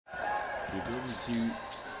The ability to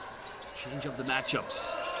change up the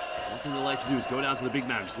matchups. One thing they like to do is go down to the big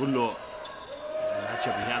man, Gunlo. The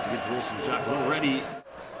matchup he has against Wilson Jack already.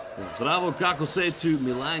 Zdravo, kako se to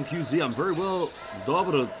Milan QZ. I'm very well.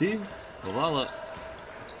 Dobro, ti. Hvala.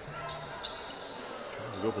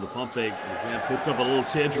 Tries to go for the pump fake. McMahon puts up a little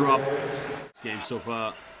teardrop. This game so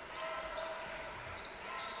far.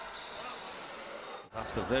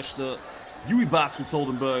 That's the Vesta. Yui Baskets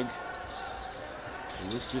Oldenburg.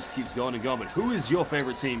 And this just keeps going and going. But who is your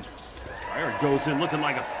favorite team? There it goes in, looking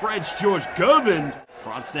like a French George Gervin.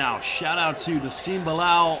 France now. Shout out to Nassim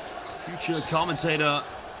Bilal, future commentator.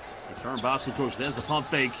 Return basketball coach. There's the pump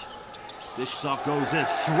fake. Dishes off, goes in,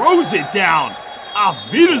 throws it down. Auf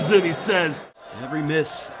Wiedersehen, he says. Every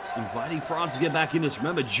miss, inviting France to get back in this.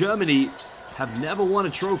 Remember, Germany have never won a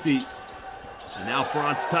trophy. And now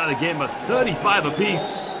France tie the game at 35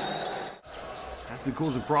 apiece. That's been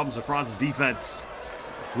causing problems for France's defense.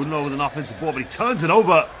 Gunlo with an offensive ball, but he turns it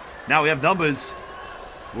over. Now we have numbers.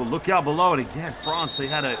 We'll look out below. And again, France, they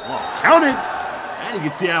had a count it. And he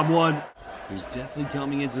gets the M1. He's definitely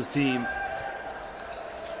coming into his team.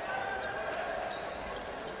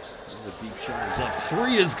 The deep shot is up.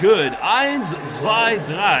 3 is good. 1, 2, 3.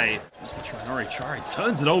 Chari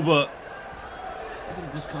turns it over. Just a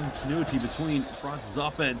little discontinuity between France's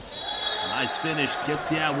offense. Nice finish. Gets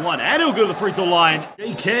the M1. And he'll go to the free throw line.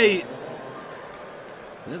 JK.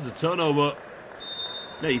 There's a turnover.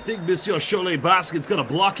 Now you think Monsieur Cholet Basket's going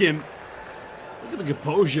to block him. Look at the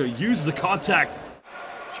composure. Uses the contact.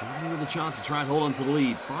 Germany with a chance to try and hold on to the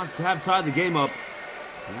lead. France to have tied the game up.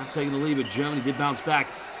 They're not taking the lead, but Germany did bounce back.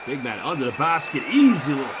 Big man under the basket.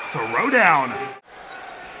 Easy little throwdown.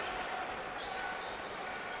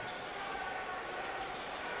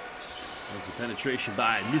 There's a penetration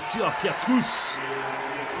by Monsieur Pietrus.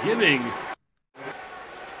 Giving.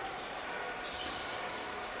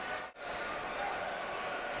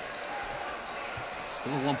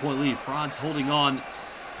 Still a 1-point lead. France holding on.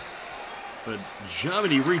 But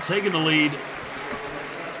Germany retaking the lead.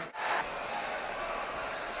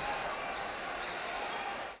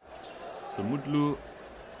 So Mutlu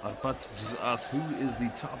Arpats asks, who is the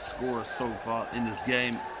top scorer so far in this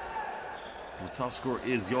game? The top scorer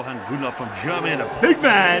is Johann Gunler from Germany, and a big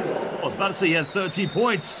man. I was about to say he had 13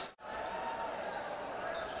 points.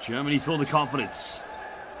 Germany filled with confidence.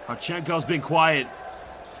 Harchenko's been quiet.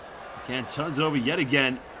 Can't turns it over yet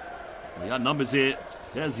again. We got numbers here.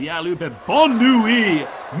 There's the alley-oop and Bonne nuit,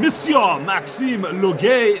 Monsieur Maxime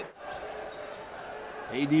Loguet.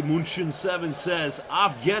 AD Munchen 7 says,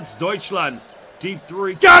 Auf geht's Deutschland. Deep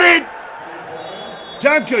 3. Got it!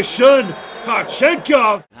 Danke schön,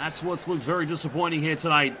 Harchenko. That's what's looked very disappointing here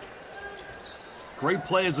tonight. Great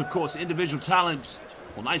players, of course, individual talent.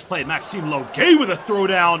 Well, nice play. Maxime Loguet with a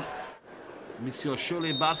throwdown. Monsieur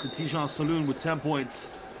Cholet Basket Tijan Saloon with 10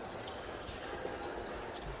 points.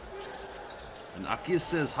 And Akis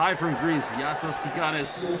says, hi from Greece, Yasos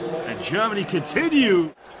Tikanis. And Germany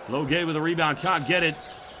continue. Loguet with a rebound, can't get it.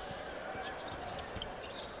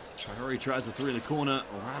 Traore tries the 3 in the corner.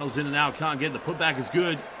 Rattles in and out, can't get it. The putback is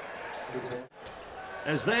good.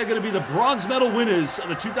 As they are going to be the bronze medal winners of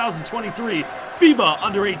the 2023 FIBA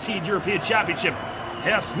U18 European Championship.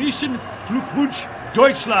 Herzlichen Glückwunsch,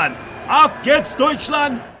 Deutschland. Auf geht's,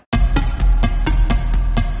 Deutschland.